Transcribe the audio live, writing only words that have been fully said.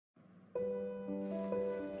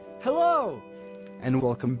Hello! And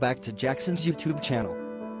welcome back to Jackson's YouTube channel.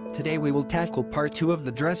 Today we will tackle part 2 of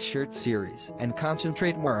the dress shirt series and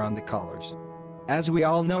concentrate more on the collars. As we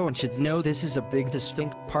all know and should know, this is a big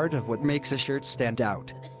distinct part of what makes a shirt stand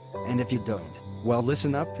out. And if you don't, well,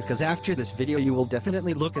 listen up, because after this video you will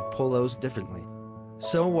definitely look at polos differently.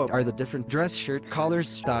 So what are the different dress shirt collars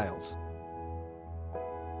styles?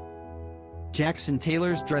 Jackson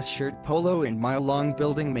Tailors Dress Shirt Polo in mile-long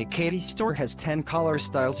building Makati store has 10 collar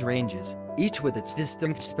styles ranges, each with its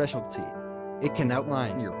distinct specialty. It can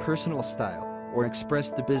outline your personal style, or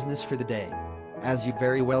express the business for the day. As you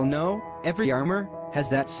very well know, every armor has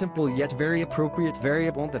that simple yet very appropriate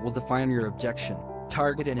variable that will define your objection,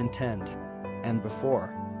 target and intent. And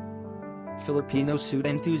before Filipino suit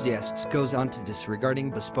enthusiasts goes on to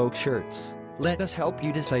disregarding bespoke shirts, let us help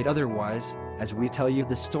you decide otherwise, as we tell you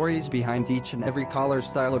the stories behind each and every collar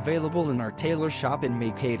style available in our tailor shop in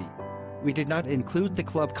Makati. We did not include the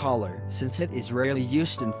club collar since it is rarely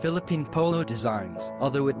used in Philippine polo designs,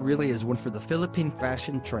 although it really is one for the Philippine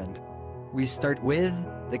fashion trend. We start with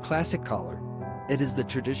the classic collar. It is the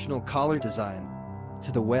traditional collar design.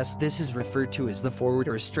 To the west, this is referred to as the forward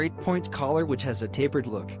or straight point collar, which has a tapered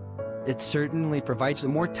look. It certainly provides a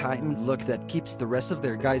more tightened look that keeps the rest of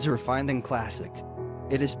their guys refined and classic.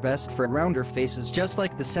 It is best for rounder faces, just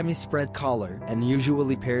like the semi-spread collar, and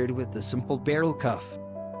usually paired with the simple barrel cuff.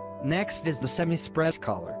 Next is the semi-spread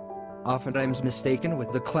collar, oftentimes mistaken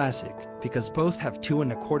with the classic, because both have 2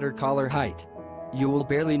 1/4 collar height. You will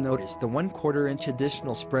barely notice the 1/4 inch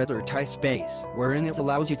additional spread or tie space, wherein it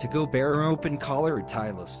allows you to go bare or open collar or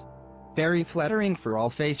tieless. Very flattering for all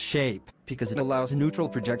face shape, because it allows neutral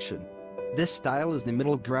projection. This style is the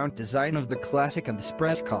middle ground design of the classic and the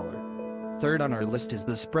spread collar. Third on our list is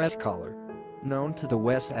the spread collar. Known to the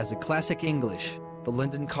west as a classic English, the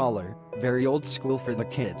Linden collar, very old school for the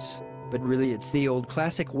kids, but really it's the old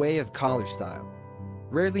classic way of collar style.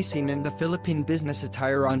 Rarely seen in the Philippine business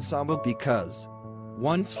attire ensemble because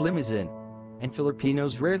 1. Slim is in, and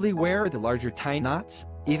Filipinos rarely wear the larger tie knots,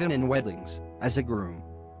 even in weddings, as a groom,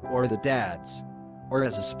 or the dads, or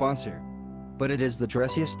as a sponsor. But it is the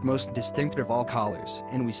dressiest, most distinct of all collars,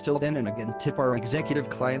 and we still then and again tip our executive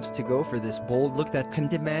clients to go for this bold look that can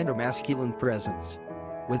demand a masculine presence.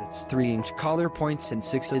 With its 3-inch collar points and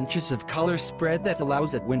 6 inches of collar spread that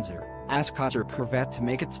allows that Windsor, ascot or cravat to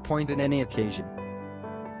make its point in any occasion.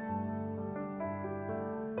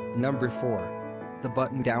 Number 4. The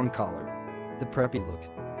button-down collar. The preppy look.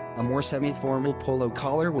 A more semi-formal polo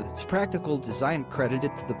collar with its practical design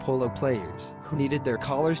credited to the polo players who needed their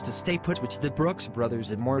collars to stay put, which the Brooks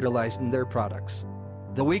brothers immortalized in their products.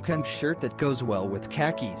 The weekend shirt that goes well with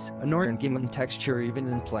khakis, an orange gingham texture even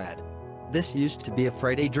in plaid. This used to be a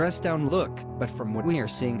Friday dress-down look, but from what we are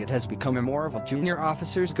seeing it has become a more of a junior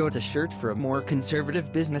officer's go-to shirt for a more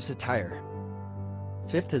conservative business attire.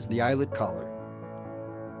 Fifth is the eyelet collar.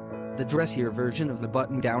 The dressier version of the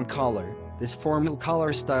button-down collar, this formal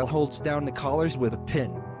collar style holds down the collars with a pin,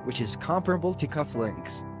 which is comparable to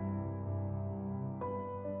cufflinks.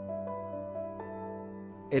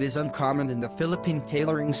 It is uncommon in the Philippine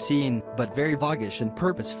tailoring scene, but very voguish and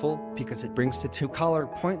purposeful, because it brings the 2 collar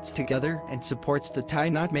points together and supports the tie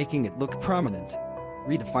knot, making it look prominent.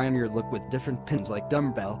 Redefine your look with different pins like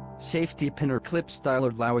dumbbell, safety pin or clip style,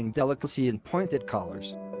 allowing delicacy in pointed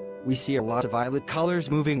collars. We see a lot of eyelet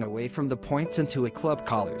collars moving away from the points into a club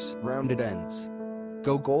collars, rounded ends.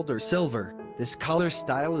 Go gold or silver, this collar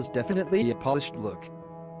style is definitely a polished look.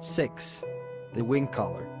 6. The wing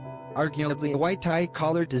collar. Arguably a white tie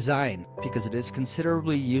collar design, because it is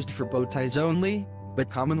considerably used for bow ties only,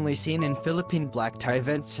 but commonly seen in Philippine black tie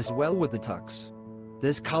events as well with the tux.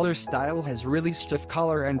 This collar style has really stiff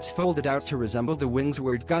collar ends folded out to resemble the wings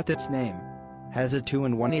where it got its name. Has a 2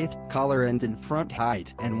 1/8 collar end in front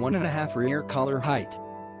height and 1 1/2 rear collar height.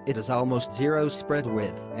 It is almost 0 spread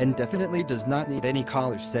width and definitely does not need any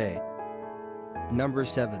collar stay. Number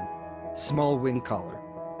 7. Small wing collar.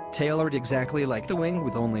 Tailored exactly like the wing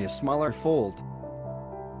with only a smaller fold.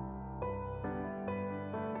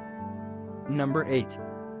 Number 8.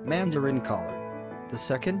 Mandarin collar. The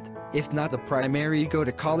second, if not the primary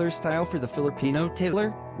go-to collar style for the Filipino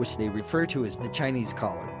tailor, which they refer to as the Chinese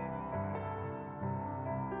collar.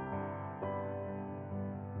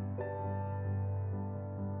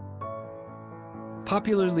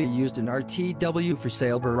 Popularly used in RTW for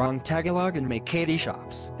sale barang Tagalog and Makati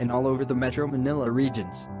shops, and all over the Metro Manila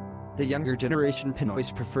regions. The younger generation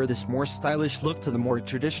Pinoys prefer this more stylish look to the more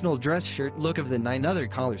traditional dress shirt look of the 9 other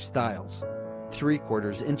collar styles.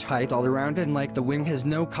 3/4 inch height all around, and like the wing has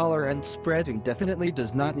no collar and spread and definitely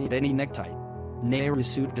does not need any necktie. Nehru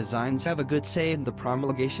suit designs have a good say in the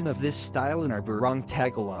promulgation of this style in our Barong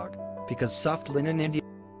Tagalog, because soft linen Indian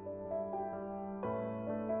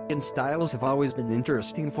styles have always been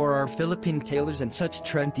interesting for our Philippine tailors, and such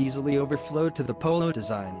trend easily overflowed to the polo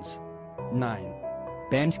designs. 9.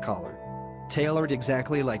 Band collar. Tailored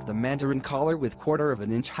exactly like the Mandarin collar with 1/4 of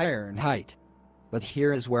an inch higher in height. But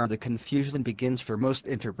here is where the confusion begins for most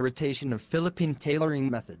interpretation of Philippine tailoring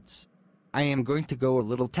methods. I am going to go a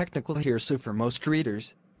little technical here, so for most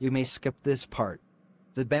readers, you may skip this part.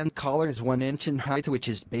 The band collar is 1 inch in height, which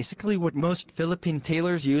is basically what most Philippine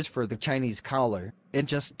tailors use for the Chinese collar. It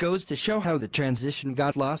just goes to show how the transition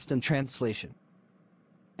got lost in translation.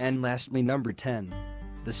 And lastly, number 10.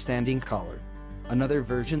 The standing collar. Another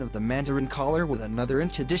version of the Mandarin collar with another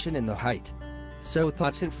inch addition in the height. So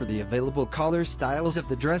that's it for the available collar styles of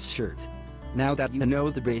the dress shirt. Now that you know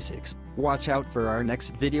the basics, watch out for our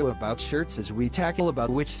next video about shirts as we tackle about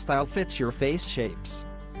which style fits your face shapes.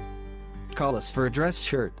 Call us for a dress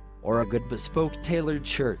shirt, or a good bespoke tailored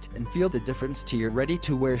shirt, and feel the difference to your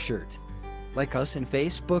ready-to-wear shirt. Like us on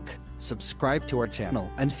Facebook, subscribe to our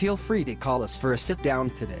channel, and feel free to call us for a sit-down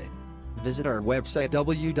today. Visit our website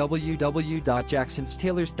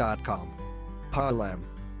www.jacksonstailors.com. Paalam.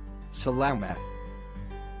 Salamat.